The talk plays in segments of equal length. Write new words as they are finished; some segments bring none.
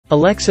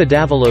Alexa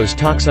Davalos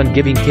talks on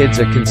giving kids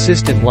a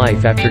consistent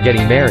life after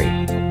getting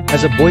married.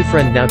 Has a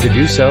boyfriend now to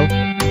do so?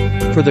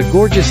 For the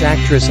gorgeous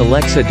actress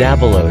Alexa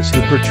Davalos,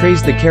 who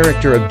portrays the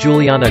character of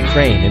Juliana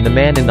Crain in The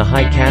Man in the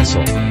High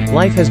Castle,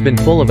 life has been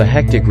full of a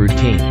hectic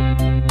routine.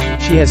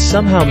 She has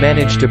somehow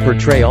managed to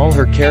portray all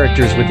her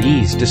characters with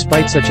ease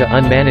despite such an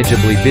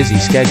unmanageably busy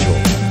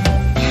schedule.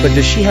 But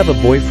does she have a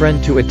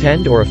boyfriend to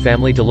attend or a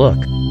family to look?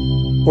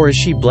 Or is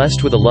she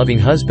blessed with a loving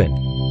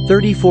husband?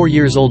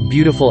 34-year-old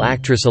beautiful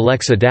actress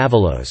Alexa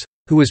Davalos,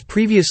 who was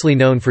previously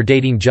known for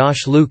dating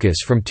Josh Lucas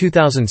from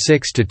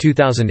 2006 to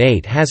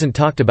 2008, hasn't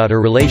talked about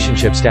her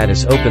relationship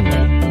status openly.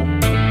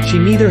 She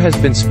neither has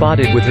been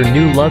spotted with her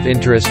new love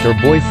interest or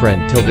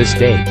boyfriend till this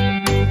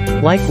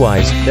date.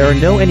 Likewise, there are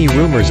no any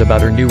rumors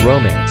about her new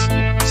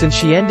romance. Since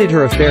she ended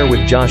her affair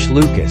with Josh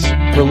Lucas,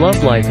 her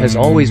love life has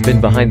always been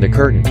behind the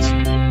curtains.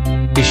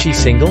 Is she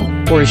single?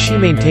 Or is she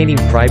maintaining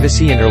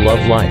privacy in her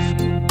love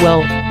life?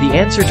 Well, the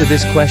answer to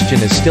this question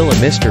is still a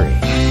mystery.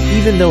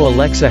 Even though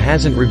Alexa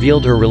hasn't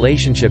revealed her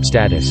relationship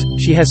status,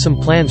 she has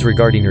some plans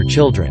regarding her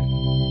children.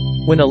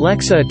 When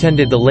Alexa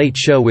attended The Late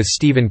Show with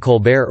Stephen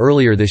Colbert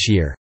earlier this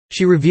year,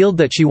 she revealed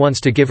that she wants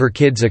to give her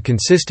kids a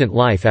consistent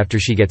life after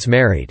she gets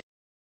married.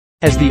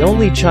 As the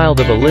only child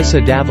of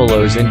Alexa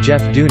Davalos and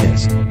Jeff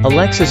Dunas,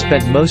 Alexa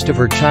spent most of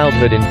her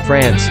childhood in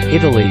France,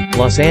 Italy,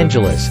 Los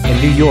Angeles,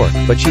 and New York,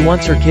 but she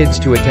wants her kids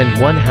to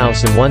attend one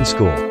house and one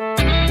school.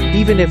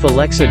 Even if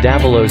Alexa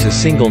Davalos is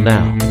single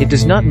now, it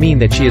does not mean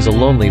that she is a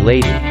lonely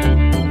lady.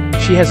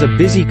 She has a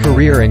busy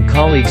career and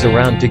colleagues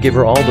around to give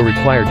her all the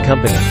required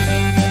company.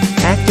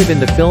 Active in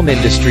the film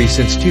industry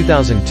since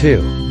 2002,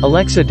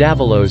 Alexa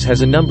Davalos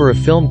has a number of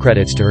film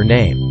credits to her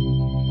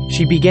name.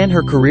 She began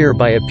her career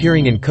by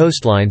appearing in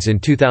Coastlines in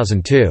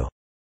 2002.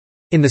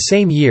 In the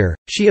same year,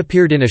 she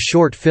appeared in a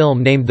short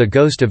film named The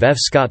Ghost of F.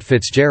 Scott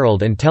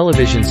Fitzgerald and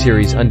television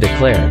series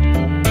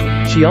Undeclared.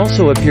 She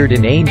also appeared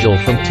in Angel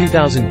from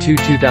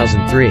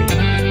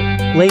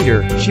 2002-2003.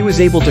 Later, she was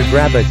able to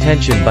grab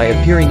attention by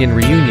appearing in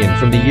Reunion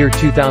from the year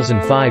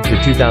 2005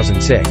 to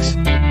 2006.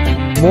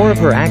 More of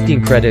her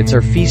acting credits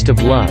are Feast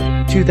of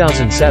Love,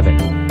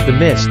 2007, The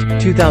Mist,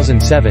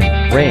 2007,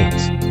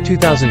 Reigns,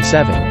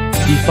 2007,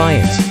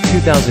 Defiance,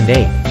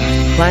 2008,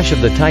 Clash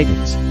of the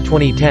Titans,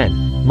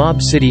 2010,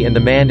 Mob City and The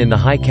Man in the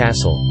High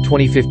Castle,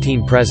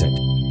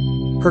 2015-present.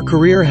 Her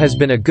career has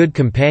been a good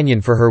companion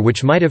for her,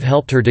 which might have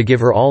helped her to give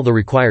her all the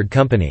required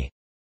company.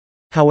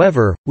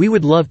 However, we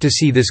would love to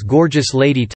see this gorgeous lady